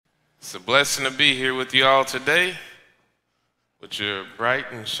It's a blessing to be here with you all today, with your bright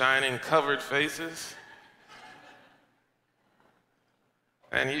and shining covered faces.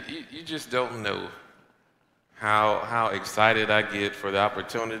 And you just don't know how excited I get for the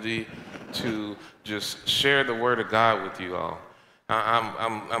opportunity to just share the word of God with you all.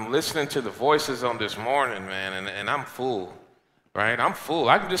 I'm listening to the voices on this morning, man, and I'm full, right? I'm full.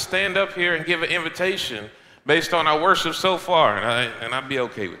 I can just stand up here and give an invitation based on our worship so far, and I'd be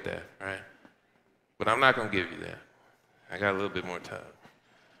okay with that, right? But I'm not going to give you that. I got a little bit more time.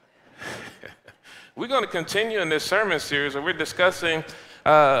 We're going to continue in this sermon series where we're discussing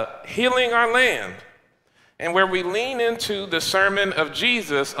healing our land, and where we lean into the sermon of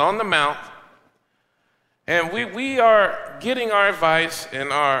Jesus on the Mount, and we are getting our advice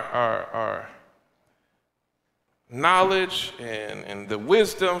and our knowledge and the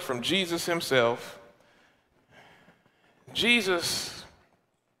wisdom from Jesus himself. Jesus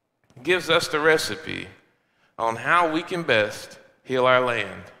gives us the recipe on how we can best heal our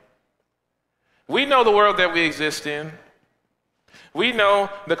land. We know the world that we exist in. We know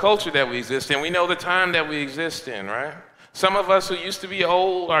the culture that we exist in. We know the time that we exist in, right? Some of us who used to be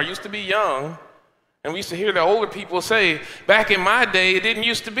old or used to be young, and we used to hear the older people say, back in my day, it didn't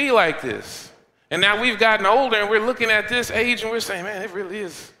used to be like this. And now we've gotten older and we're looking at this age and we're saying, man, it really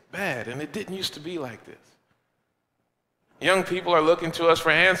is bad, and it didn't used to be like this. Young people are looking to us for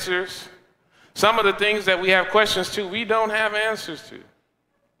answers. Some of the things that we have questions to, we don't have answers to,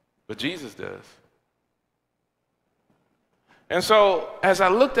 but Jesus does. And so as I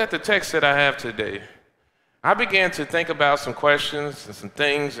looked at the text that I have today, I began to think about some questions and some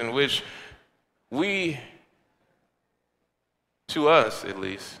things in which we, to us at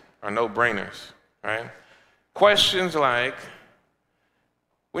least, are no-brainers, right? Questions like,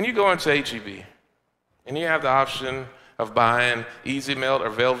 when you go into H-E-B and you have the option of buying Easy Melt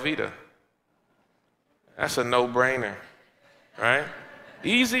or Velveeta, that's a no-brainer, right?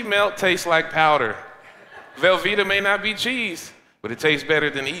 Easy Melt tastes like powder. Velveeta may not be cheese, but it tastes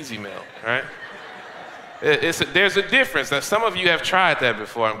better than Easy Melt, right? There's a difference. Now, some of you have tried that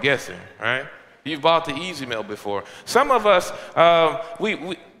before, I'm guessing, right? You've bought the Easy Melt before. Some of us,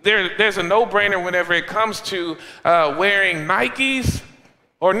 there's a no-brainer whenever it comes to wearing Nikes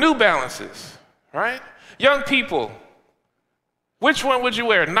or New Balances, right? Young people, which one would you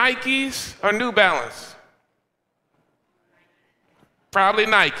wear, Nikes or New Balance? Probably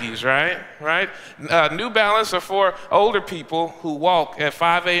Nikes, right? New Balance are for older people who walk at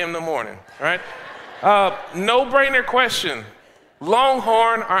 5 a.m. in the morning, right? No-brainer question,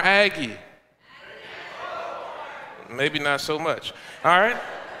 Longhorn or Aggie? Maybe not so much, all right?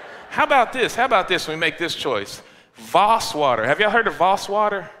 How about this when we make this choice? Voss water. Have y'all heard of Voss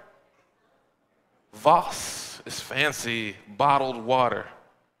water? Voss is fancy bottled water.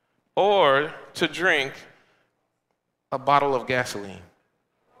 Or to drink a bottle of gasoline.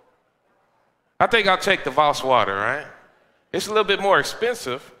 I think I'll take the Voss water, right? It's a little bit more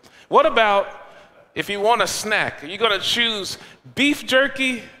expensive. What about if you want a snack? Are you going to choose beef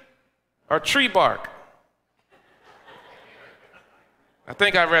jerky or tree bark? I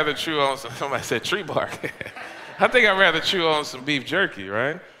think I'd rather chew on somebody said tree bark. I think I'd rather chew on some beef jerky,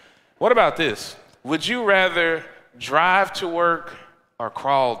 right? What about this? Would you rather drive to work or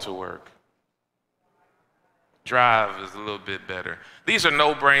crawl to work? Drive is a little bit better. These are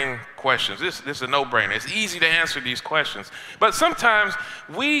no-brain questions. This is a no-brainer. It's easy to answer these questions. But sometimes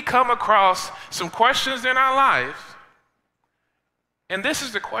we come across some questions in our life, and this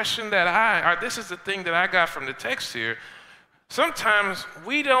is the question this is the thing that I got from the text here. Sometimes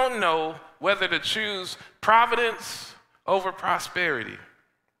we don't know whether to choose providence over prosperity.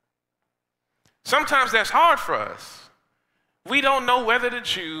 Sometimes that's hard for us. We don't know whether to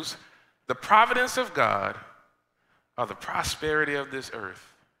choose the providence of God or the prosperity of this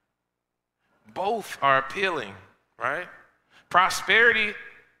earth. Both are appealing, right? Prosperity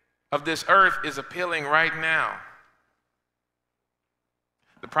of this earth is appealing right now.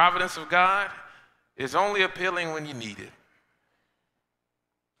 The providence of God is only appealing when you need it.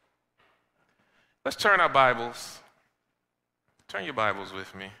 Let's turn our Bibles. Turn your Bibles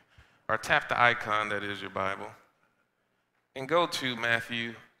with me, or tap the icon that is your Bible, and go to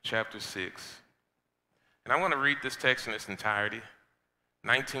Matthew chapter 6. And I want to read this text in its entirety,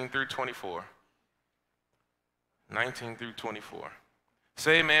 19 through 24. 19 through 24.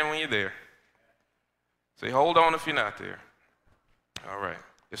 Say amen when you're there. Say hold on if you're not there. All right.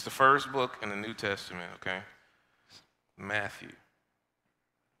 It's the first book in the New Testament, okay? Matthew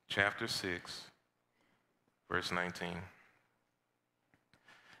chapter 6, verse 19.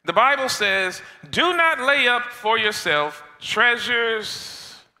 The Bible says, do not lay up for yourself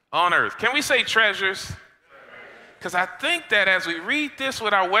treasures on earth. Can we say treasures? Because I think that as we read this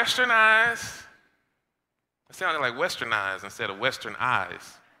with our Western eyes, it sounded like Western eyes instead of Western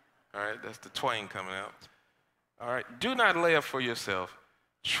eyes. All right, that's the twang coming out. All right, do not lay up for yourself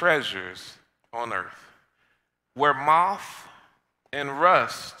treasures on earth, where moth and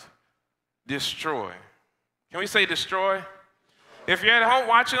rust destroy. Can we say destroy? If you're at home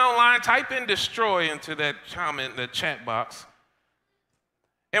watching online, type in destroy into that comment, the chat box.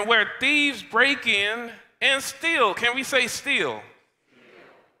 And where thieves break in and steal. Can we say steal?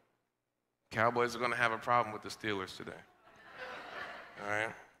 Cowboys are going to have a problem with the Steelers today. All right.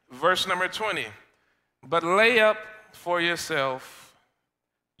 Verse number 20. But lay up for yourself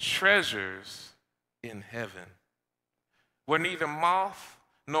treasures in heaven, where neither moth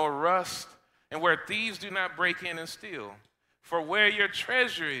nor rust, and where thieves do not break in and steal. For where your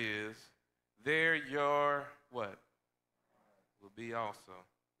treasure is, there your what? Will be also.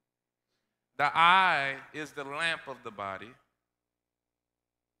 The eye is the lamp of the body.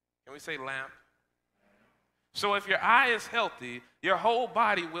 Can we say lamp? So if your eye is healthy, your whole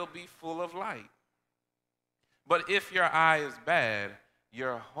body will be full of light. But if your eye is bad,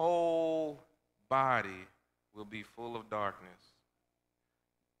 your whole body will be full of darkness.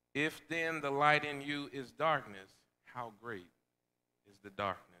 If then the light in you is darkness, how great is the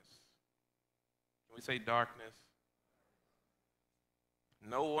darkness? Can we say darkness?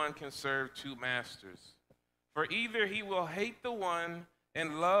 No one can serve two masters, for either he will hate the one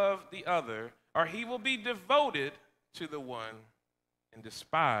and love the other, or he will be devoted to the one and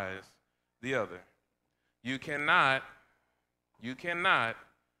despise the other. You cannot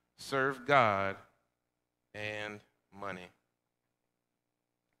serve God and money.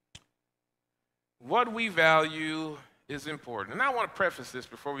 What we value is important. And I want to preface this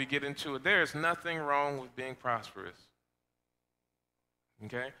before we get into it. There is nothing wrong with being prosperous.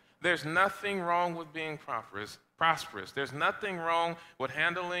 Okay? There's nothing wrong with being prosperous. There's nothing wrong with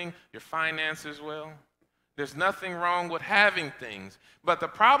handling your finances well. There's nothing wrong with having things. But the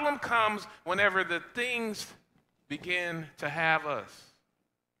problem comes whenever the things begin to have us,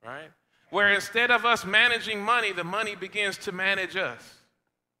 right? Where instead of us managing money, the money begins to manage us.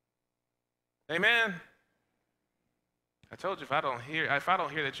 Amen? I told you if I don't hear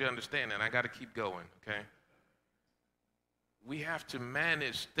that you understand that, I got to keep going, okay? We have to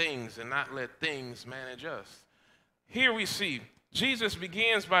manage things and not let things manage us. Here we see Jesus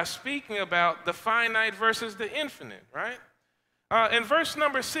begins by speaking about the finite versus the infinite, right? In verse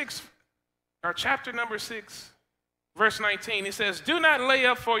number 6, or chapter number 6, verse 19, he says, do not lay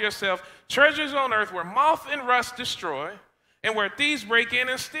up for yourself treasures on earth where moth and rust destroy and where thieves break in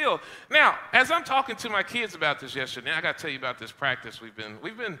and steal. Now, as I'm talking to my kids about this yesterday, I got to tell you about this practice we've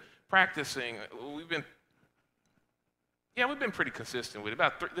been practicing. We've been pretty consistent with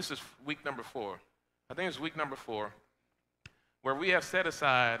it. This is week number 4. I think it's week number 4, where we have set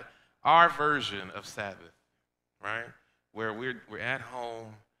aside our version of Sabbath, right? Where we're at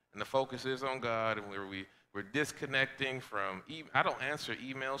home and the focus is on God, and where we're disconnecting from, I don't answer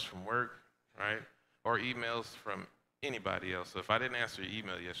emails from work, right? Or emails from anybody else. So if I didn't answer your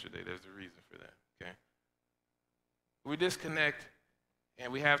email yesterday, there's a reason for that, okay? We disconnect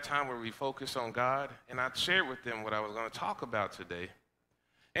and we have time where we focus on God, and I shared with them what I was going to talk about today.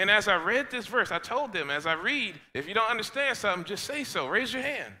 And as I read this verse, I told them, as I read, if you don't understand something, just say so. Raise your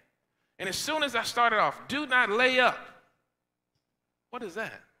hand. And as soon as I started off, do not lay up. What is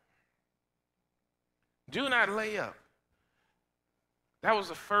that? Do not lay up. That was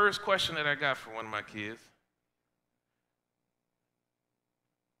the first question that I got from one of my kids.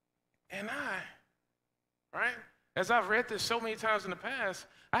 And right? As I've read this so many times in the past,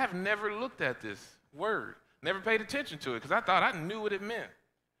 I have never looked at this word, never paid attention to it, because I thought I knew what it meant.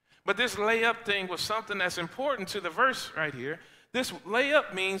 But this layup thing was something that's important to the verse right here. This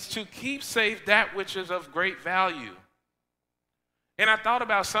layup means to keep safe that which is of great value. And I thought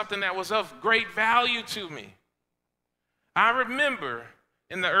about something that was of great value to me. I remember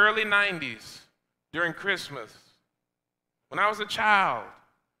in the early 90s, during Christmas, when I was a child,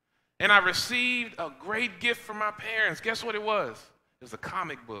 and I received a great gift from my parents. Guess what it was? It was a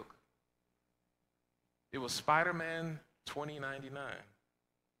comic book. It was Spider-Man 2099.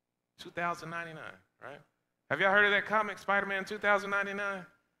 2099, right? Have y'all heard of that comic, Spider-Man 2099?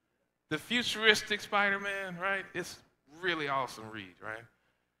 The futuristic Spider-Man, right? It's really awesome read, right?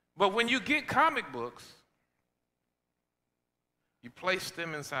 But when you get comic books, you place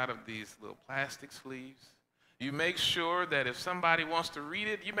them inside of these little plastic sleeves. You make sure that if somebody wants to read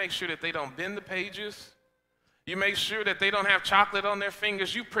it, you make sure that they don't bend the pages. You make sure that they don't have chocolate on their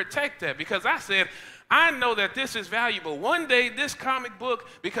fingers. You protect that, because I said, I know that this is valuable. One day, this comic book,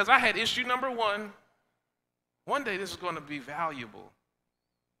 because I had issue number 1, one day this is going to be valuable.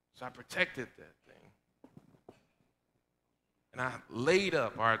 So I protected that thing. And I laid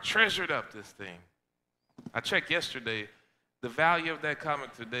up, or I treasured up this thing. I checked yesterday. The value of that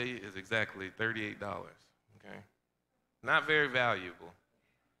comic today is exactly $38, okay? Not very valuable,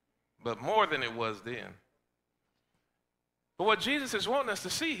 but more than it was then. But what Jesus is wanting us to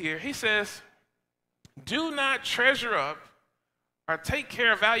see here, he says, do not treasure up or take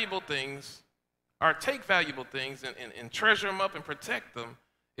care of valuable things, or take valuable things and treasure them up and protect them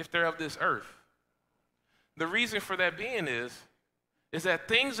if they're of this earth. The reason for that being is that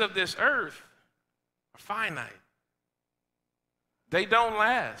things of this earth are finite. They don't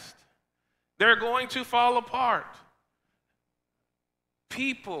last. They're going to fall apart.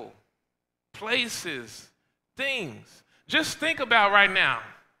 People, places, things. Just think about right now.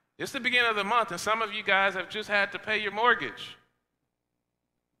 It's the beginning of the month, and some of you guys have just had to pay your mortgage.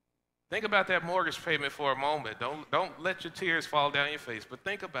 Think about that mortgage payment for a moment. Don't let your tears fall down your face, but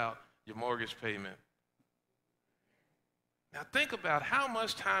think about your mortgage payment. Now think about how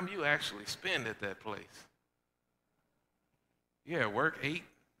much time you actually spend at that place. Yeah, work 8,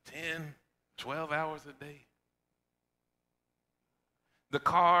 10, 12 hours a day. The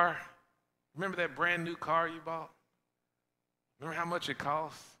car, remember that brand new car you bought? Remember how much it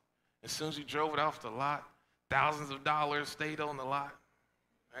cost? As soon as you drove it off the lot, thousands of dollars stayed on the lot.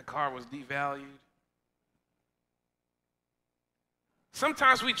 That car was devalued.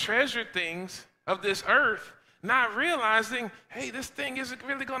 Sometimes we treasure things of this earth, not realizing, hey, this thing isn't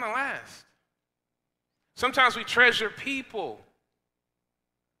really going to last. Sometimes we treasure people.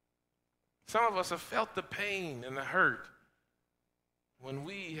 Some of us have felt the pain and the hurt when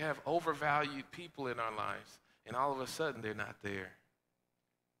we have overvalued people in our lives, and all of a sudden they're not there.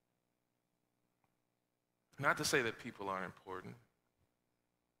 Not to say that people aren't important.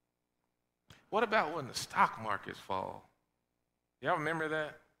 What about when the stock markets fall? Y'all remember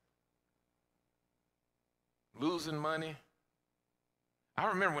that? Losing money. I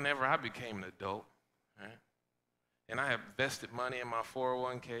remember whenever I became an adult, right? And I had vested money in my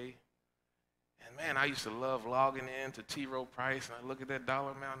 401k. And man, I used to love logging in to T. Rowe Price, and I look at that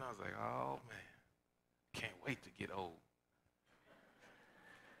dollar amount, and I was like, oh man, can't wait to get old.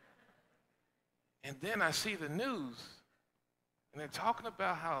 And then I see the news, and they're talking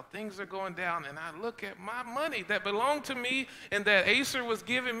about how things are going down, and I look at my money that belonged to me, and that Acer was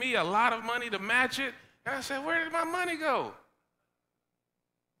giving me a lot of money to match it, and I said, where did my money go?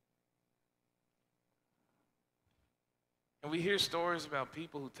 And we hear stories about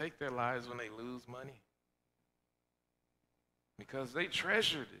people who take their lives when they lose money because they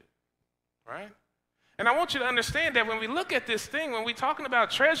treasured it, right? And I want you to understand that when we look at this thing, when we're talking about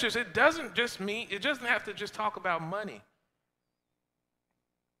treasures, it doesn't have to just talk about money.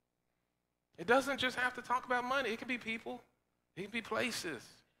 It doesn't just have to talk about money. It can be people. It can be places.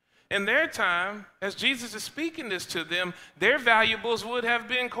 In their time, as Jesus is speaking this to them, their valuables would have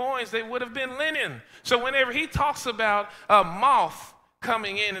been coins. They would have been linen. So whenever he talks about a moth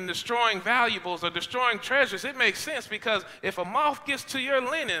coming in and destroying valuables or destroying treasures, it makes sense, because if a moth gets to your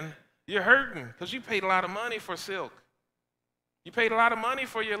linen, you're hurting because you paid a lot of money for silk. You paid a lot of money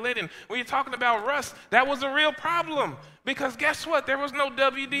for your linen. When you're talking about rust, that was a real problem, because guess what? There was no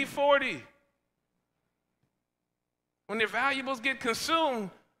WD-40. When your valuables get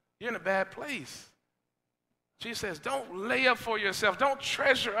consumed, you're in a bad place. Jesus says, don't lay up for yourself. Don't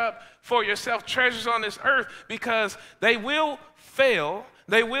treasure up for yourself treasures on this earth, because they will fail,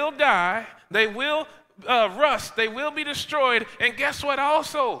 they will die, they will rust, they will be destroyed. And guess what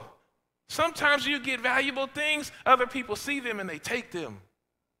also? Sometimes you get valuable things, other people see them and they take them.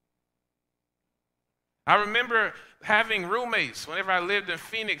 I remember having roommates whenever I lived in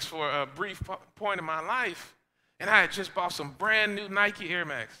Phoenix for a brief point in my life, and I had just bought some brand new Nike Air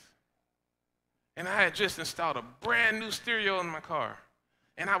Max. And I had just installed a brand new stereo in my car.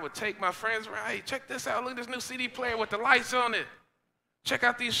 And I would take my friends around, hey, check this out. Look at this new CD player with the lights on it. Check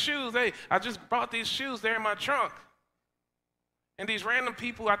out these shoes. Hey, I just bought these shoes. They're in my trunk. And these random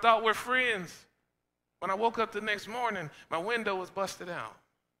people I thought were friends, when I woke up the next morning, my window was busted out.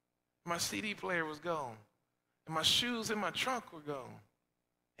 My CD player was gone. And my shoes in my trunk were gone.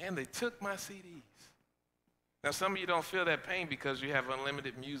 And they took my CDs. Now, some of you don't feel that pain because you have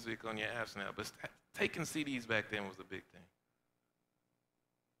unlimited music on your apps now, but taking CDs back then was a big thing.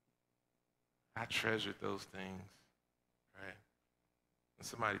 I treasured those things, right? And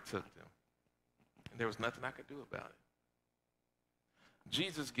somebody took them. And there was nothing I could do about it.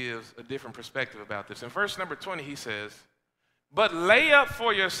 Jesus gives a different perspective about this. In verse number 20, he says, but lay up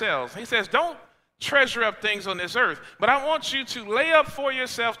for yourselves. He says, don't treasure up things on this earth, but I want you to lay up for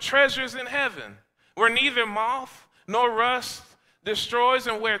yourself treasures in heaven, where neither moth nor rust destroys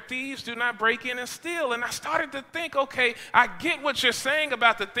and where thieves do not break in and steal. And I started to think, okay, I get what you're saying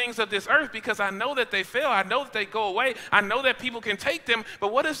about the things of this earth because I know that they fail. I know that they go away. I know that people can take them.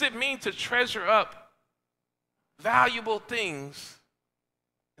 But what does it mean to treasure up valuable things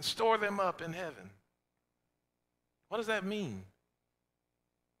and store them up in heaven? What does that mean?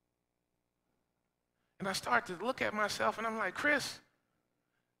 And I start to look at myself and I'm like, Chris,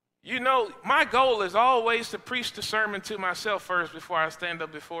 you know, my goal is always to preach the sermon to myself first before I stand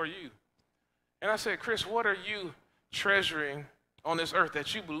up before you. And I said, Chris, what are you treasuring on this earth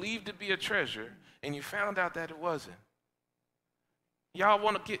that you believe to be a treasure and you found out that it wasn't? Y'all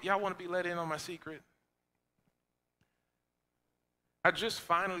want to be let in on my secret? I just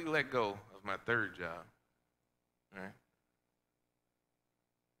finally let go of my third job. Right?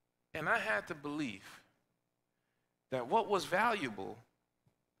 And I had to believe that what was valuable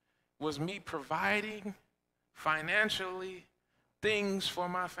was me providing financially things for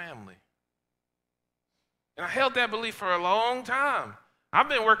my family. And I held that belief for a long time. I've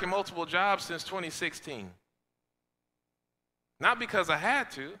been working multiple jobs since 2016. Not because I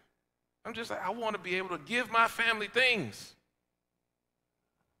had to. I'm just like, I want to be able to give my family things.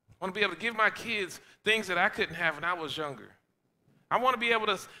 I want to be able to give my kids things that I couldn't have when I was younger. I want to be able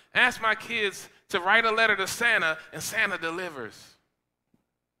to ask my kids to write a letter to Santa and Santa delivers.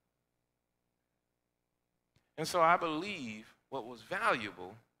 And so I believe what was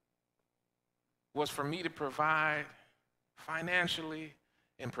valuable was for me to provide financially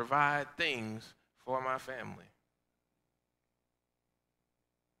and provide things for my family.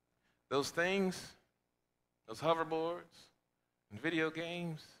 Those things, those hoverboards and video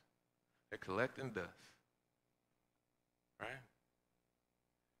games, they're collecting dust, right?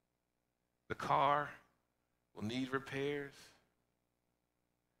 The car will need repairs.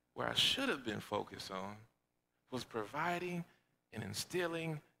 Where I should have been focused on was providing and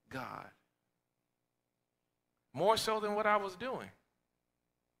instilling God. More so than what I was doing.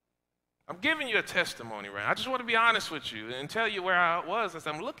 I'm giving you a testimony, right? I just want to be honest with you and tell you where I was as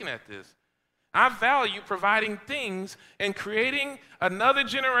I'm looking at this. I value providing things and creating another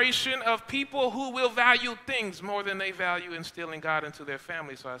generation of people who will value things more than they value instilling God into their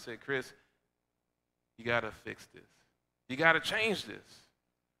family. So I said, Chris, you got to fix this. You got to change this.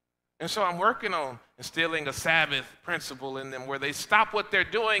 And so I'm working on instilling a Sabbath principle in them where they stop what they're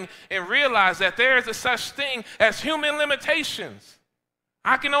doing and realize that there is a such thing as human limitations.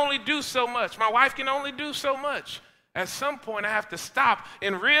 I can only do so much. My wife can only do so much. At some point, I have to stop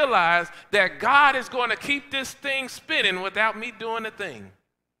and realize that God is going to keep this thing spinning without me doing a thing.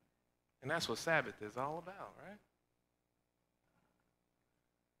 And that's what Sabbath is all about, right?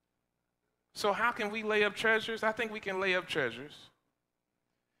 So how can we lay up treasures? I think we can lay up treasures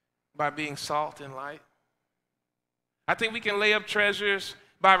by being salt and light. I think we can lay up treasures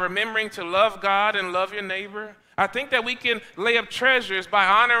by remembering to love God and love your neighbor. I think that we can lay up treasures by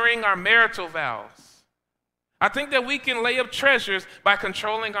honoring our marital vows. I think that we can lay up treasures by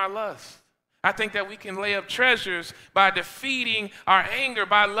controlling our lust. I think that we can lay up treasures by defeating our anger,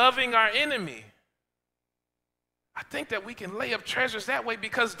 by loving our enemy. I think that we can lay up treasures that way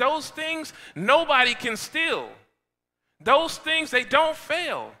because those things nobody can steal. Those things, they don't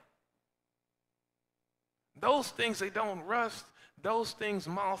fail. Those things, they don't rust. Those things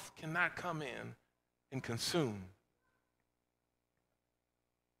moth cannot come in and consume.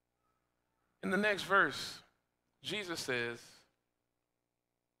 In the next verse, Jesus says,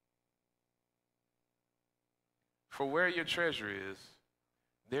 "For where your treasure is,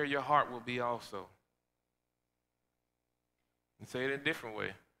 there your heart will be also." And say it in a different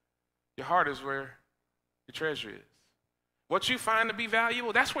way. Your heart is where your treasure is. What you find to be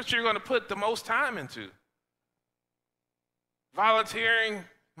valuable, that's what you're going to put the most time into. Volunteering,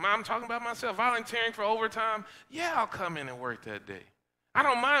 I'm talking about myself, volunteering for overtime, yeah, I'll come in and work that day. I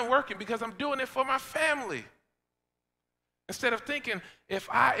don't mind working because I'm doing it for my family. Instead of thinking, if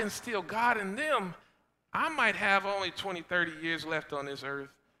I instill God in them, I might have only 20, 30 years left on this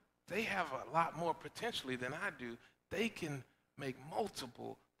earth. They have a lot more potentially than I do. They can make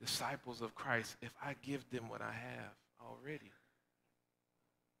multiple disciples of Christ if I give them what I have already.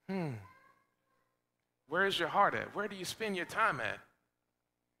 Where is your heart at? Where do you spend your time at?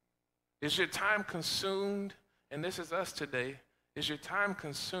 Is your time consumed, and this is us today, is your time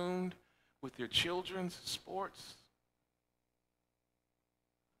consumed with your children's sports?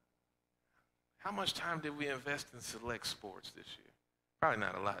 How much time did we invest in select sports this year? Probably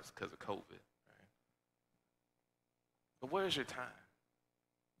not a lot, it's because of COVID. Right? But where's your time?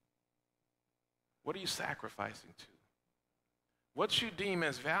 What are you sacrificing to? What you deem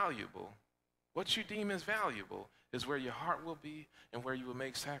as valuable, is where your heart will be and where you will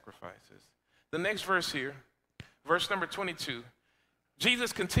make sacrifices. The next verse here, verse number 22,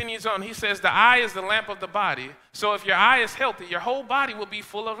 Jesus continues on. He says, the eye is the lamp of the body. So if your eye is healthy, your whole body will be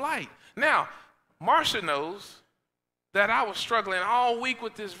full of light. Now, Marcia knows that I was struggling all week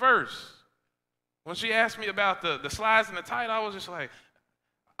with this verse. When she asked me about the slides and the title, I was just like,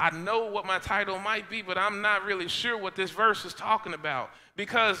 I know what my title might be, but I'm not really sure what this verse is talking about,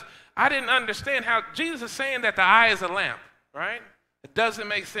 because I didn't understand how Jesus is saying that the eye is a lamp, right? It doesn't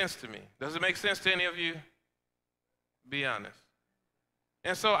make sense to me. Does it make sense to any of you? Be honest.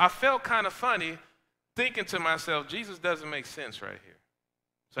 And so I felt kind of funny thinking to myself, Jesus doesn't make sense right here.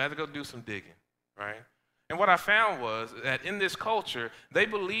 So I had to go do some digging, right? And what I found was that in this culture, they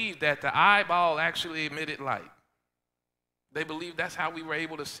believed that the eyeball actually emitted light. They believed that's how we were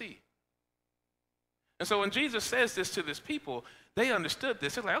able to see. And so when Jesus says this to this people, they understood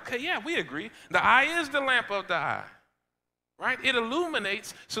this. They're like, okay, yeah, we agree. The eye is the lamp of the eye, right? It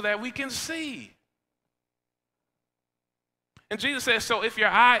illuminates so that we can see. And Jesus says, so if your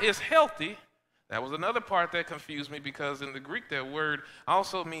eye is healthy, that was another part that confused me, because in the Greek that word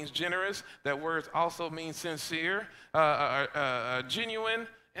also means generous. That word also means sincere, genuine.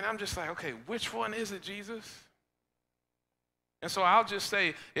 And I'm just like, okay, which one is it, Jesus? And so I'll just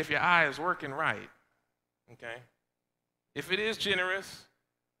say, if your eye is working right, okay? If it is generous,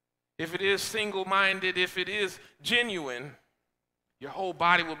 if it is single-minded, if it is genuine, your whole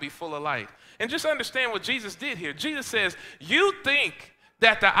body will be full of light. And just understand what Jesus did here. Jesus says, you think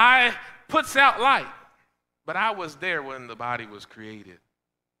that the eye puts out light, but I was there when the body was created.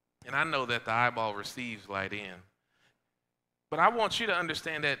 And I know that the eyeball receives light in. But I want you to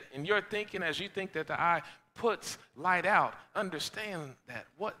understand that in your thinking, as you think that the eye puts light out, understand that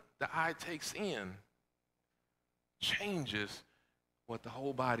what the eye takes in changes what the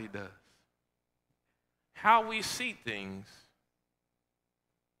whole body does. How we see things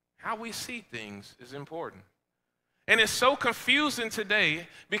is important. And it's so confusing today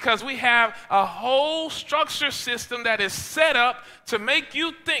because we have a whole structure system that is set up to make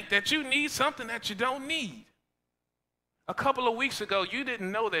you think that you need something that you don't need. A couple of weeks ago, you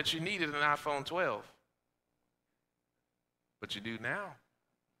didn't know that you needed an iPhone 12. But you do now.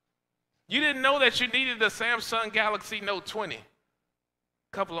 You didn't know that you needed a Samsung Galaxy Note 20 a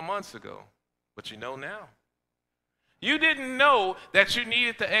couple of months ago, but you know now. You didn't know that you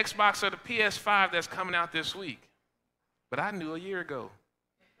needed the Xbox or the PS5 that's coming out this week, but I knew a year ago.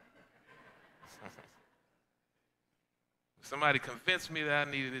 Somebody convinced me that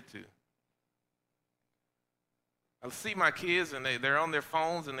I needed it too. I see my kids, and they're on their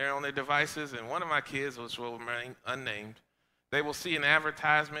phones and they're on their devices, and one of my kids, which will remain unnamed, they will see an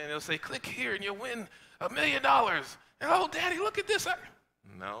advertisement, and they'll say, click here and you'll win $1 million. And, oh, Daddy, look at this.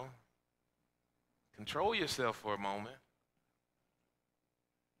 No. Control yourself for a moment.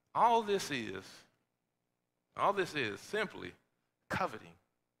 All this is simply coveting,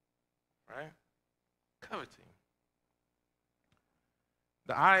 right? Coveting.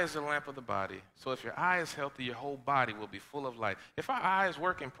 The eye is the lamp of the body. So if your eye is healthy, your whole body will be full of light. If our eye is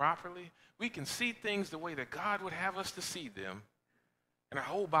working properly, we can see things the way that God would have us to see them, and our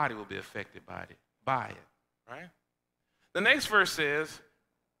whole body will be affected by it, right? The next verse says,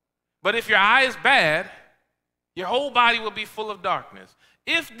 but if your eye is bad, your whole body will be full of darkness.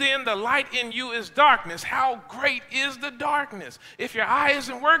 If then the light in you is darkness, how great is the darkness? If your eye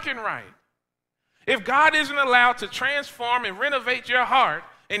isn't working right, if God isn't allowed to transform and renovate your heart,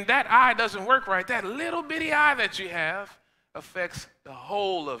 and that eye doesn't work right, that little bitty eye that you have affects the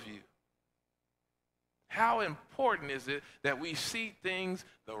whole of you. How important is it that we see things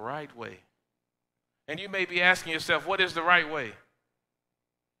the right way? And you may be asking yourself, what is the right way?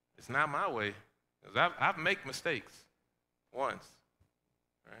 It's not my way, because I've made mistakes once,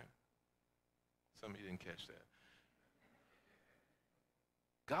 right? Some of you didn't catch that.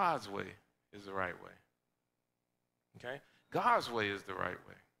 God's way is the right way, okay? God's way is the right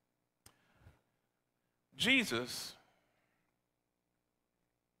way. Jesus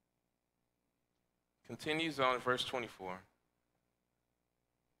continues on in verse 24.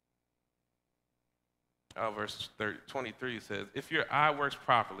 Verse 23 says, if your eye works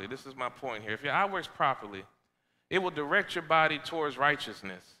properly, this is my point here, if your eye works properly, it will direct your body towards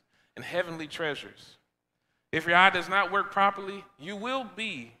righteousness and heavenly treasures. If your eye does not work properly, your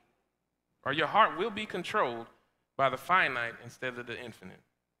heart will be controlled by the finite instead of the infinite.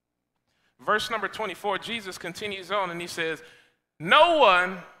 Verse number 24, Jesus continues on and he says, no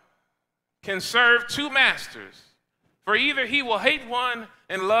one can serve two masters, for either he will hate one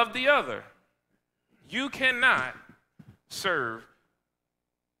and love the other, You cannot serve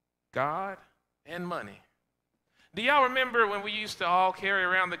God and money. Do y'all remember when we used to all carry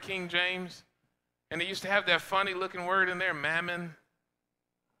around the King James? And they used to have that funny looking word in there, mammon.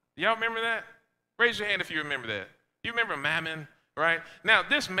 Do y'all remember that? Raise your hand if you remember that. You remember mammon, right? Now,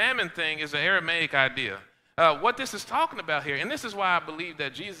 this mammon thing is an Aramaic idea. What this is talking about here, and this is why I believe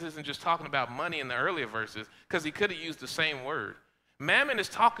that Jesus isn't just talking about money in the earlier verses, because he could have used the same word. Mammon is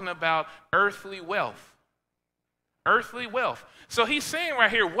talking about earthly wealth. Earthly wealth. So he's saying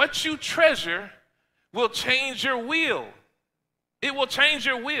right here, what you treasure will change your will. It will change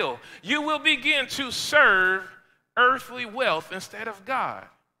your will. You will begin to serve earthly wealth instead of God.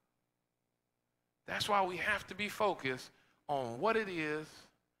 That's why we have to be focused on what it is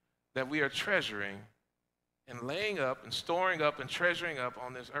that we are treasuring and laying up and storing up and treasuring up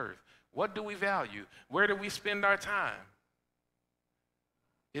on this earth. What do we value? Where do we spend our time?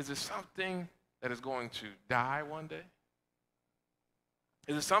 Is it something that is going to die one day?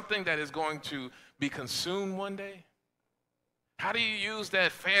 Is it something that is going to be consumed one day? How do you use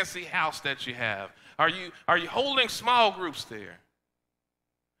that fancy house that you have? Are you holding small groups there?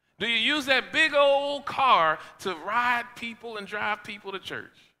 Do you use that big old car to ride people and drive people to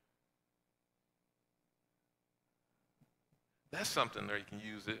church? That's something where you can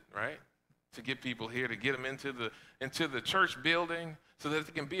use it, right? To get people here, to get them into the church building so that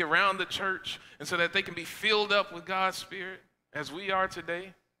they can be around the church and so that they can be filled up with God's Spirit as we are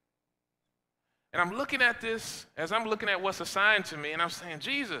today. And I'm looking at this as I'm looking at what's assigned to me, and I'm saying,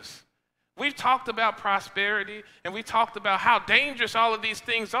 Jesus, we've talked about prosperity, and we talked about how dangerous all of these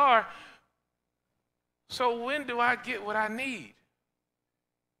things are. So when do I get what I need?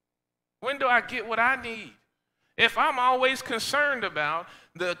 When do I get what I need? If I'm always concerned about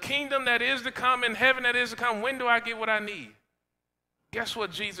the kingdom that is to come and heaven that is to come, when do I get what I need? Guess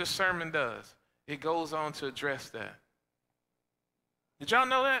what Jesus' sermon does? It goes on to address that. Did y'all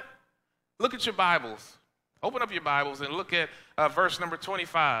know that? Look at your Bibles. Open up your Bibles and look at verse number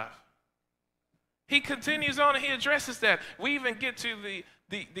 25. He continues on and he addresses that. We even get to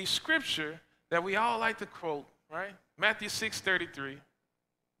the scripture that we all like to quote, right? Matthew 6:33.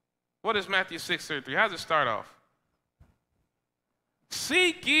 What is Matthew 6:33? How does it start off?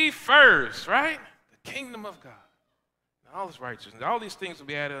 Seek ye first, right? The kingdom of God. And all his righteousness. All these things will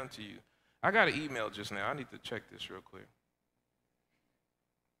be added unto you. I got an email just now. I need to check this real quick.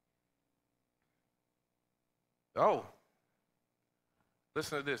 Oh,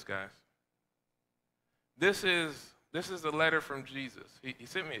 listen to this, guys. This is the letter from Jesus. He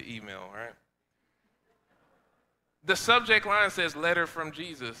sent me an email, right? The subject line says letter from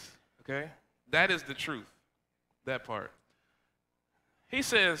Jesus, okay? That is the truth, that part. He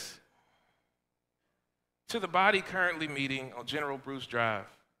says, to the body currently meeting on General Bruce Drive,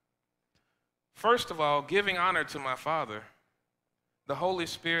 first of all, giving honor to my Father, the Holy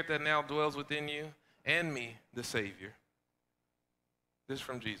Spirit that now dwells within you, and me, the Savior. This is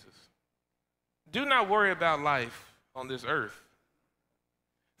from Jesus. Do not worry about life on this earth.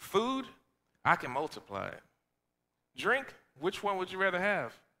 Food, I can multiply it. Drink, which one would you rather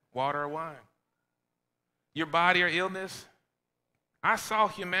have? Water or wine? Your body or illness? I saw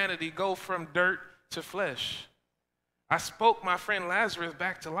humanity go from dirt to flesh. I spoke my friend Lazarus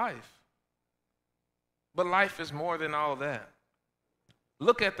back to life. But life is more than all that.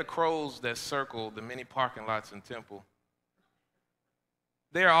 Look at the crows that circle the many parking lots in Temple.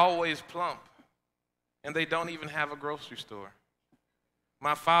 They're always plump, and they don't even have a grocery store.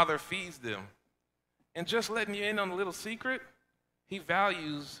 My Father feeds them. And just letting you in on a little secret, he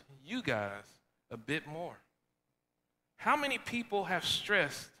values you guys a bit more. How many people have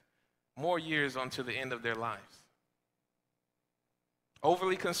stressed more years onto the end of their lives?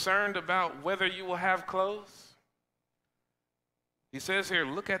 Overly concerned about whether you will have clothes? He says here,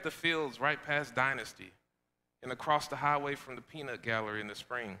 look at the fields right past Dynasty and across the highway from the peanut gallery in the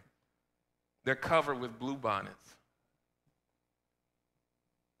spring. They're covered with bluebonnets.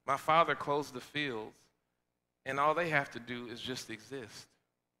 My Father clothes the fields, and all they have to do is just exist.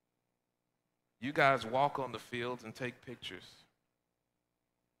 You guys walk on the fields and take pictures.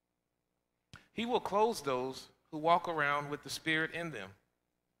 He will clothe those who walk around with the Spirit in them.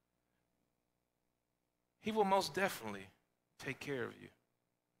 He will most definitely take care of you.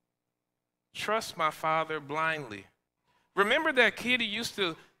 Trust my Father blindly. Remember that kid who used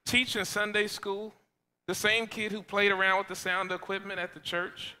to teach in Sunday school? The same kid who played around with the sound equipment at the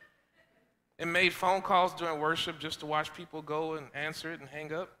church and made phone calls during worship just to watch people go and answer it and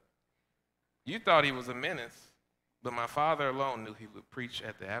hang up? You thought he was a menace, but my Father alone knew he would preach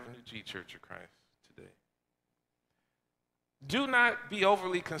at the Avenue G Church of Christ today. Do not be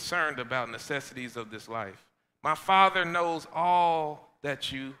overly concerned about necessities of this life. My Father knows all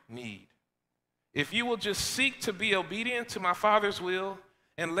that you need. If you will just seek to be obedient to my Father's will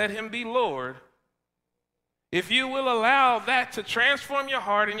and let him be Lord, if you will allow that to transform your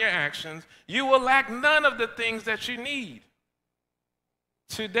heart and your actions, you will lack none of the things that you need.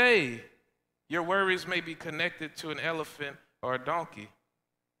 Today, your worries may be connected to an elephant or a donkey,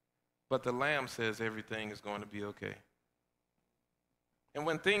 but the Lamb says everything is going to be okay. And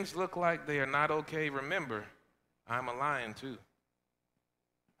when things look like they are not okay, remember, I'm a lion too.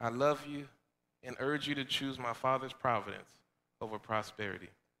 I love you and urge you to choose my Father's providence over prosperity.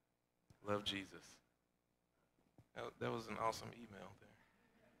 Love Jesus. That was an awesome email there.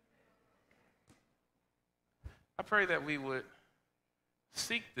 I pray that we would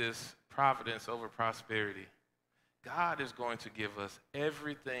seek this providence over prosperity. God is going to give us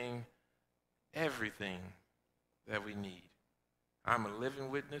everything that we need. I'm a living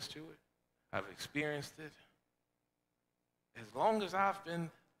witness to it. I've experienced it. As long as I've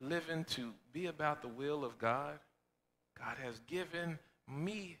been living to be about the will of God, God has given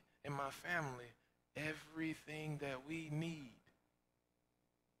me and my family everything that we need.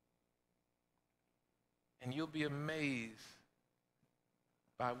 And you'll be amazed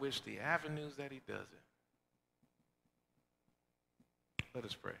by which the avenues that he does it. Let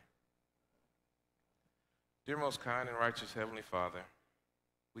us pray. Dear most kind and righteous Heavenly Father,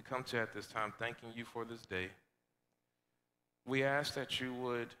 we come to you at this time thanking you for this day. We ask that you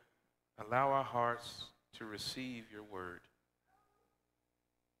would allow our hearts to receive your word.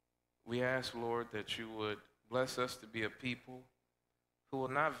 We ask, Lord, that you would bless us to be a people who will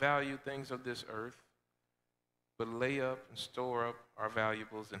not value things of this earth, but lay up and store up our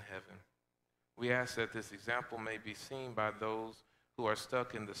valuables in heaven. We ask that this example may be seen by those who are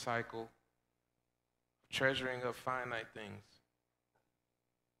stuck in the cycle of treasuring up finite things.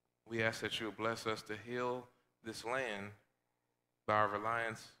 We ask that you would bless us to heal this land by our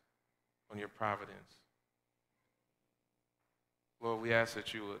reliance on your providence. Lord, we ask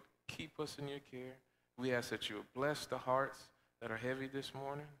that you would keep us in your care. We ask that you would bless the hearts that are heavy this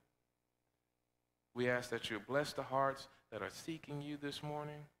morning. We ask that you would bless the hearts that are seeking you this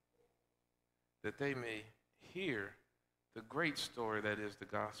morning, that they may hear the great story that is the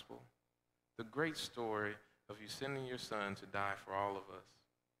gospel, the great story of you sending your Son to die for all of us,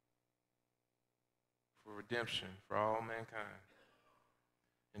 for redemption for all mankind.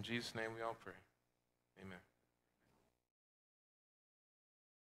 In Jesus' name we all pray. Amen.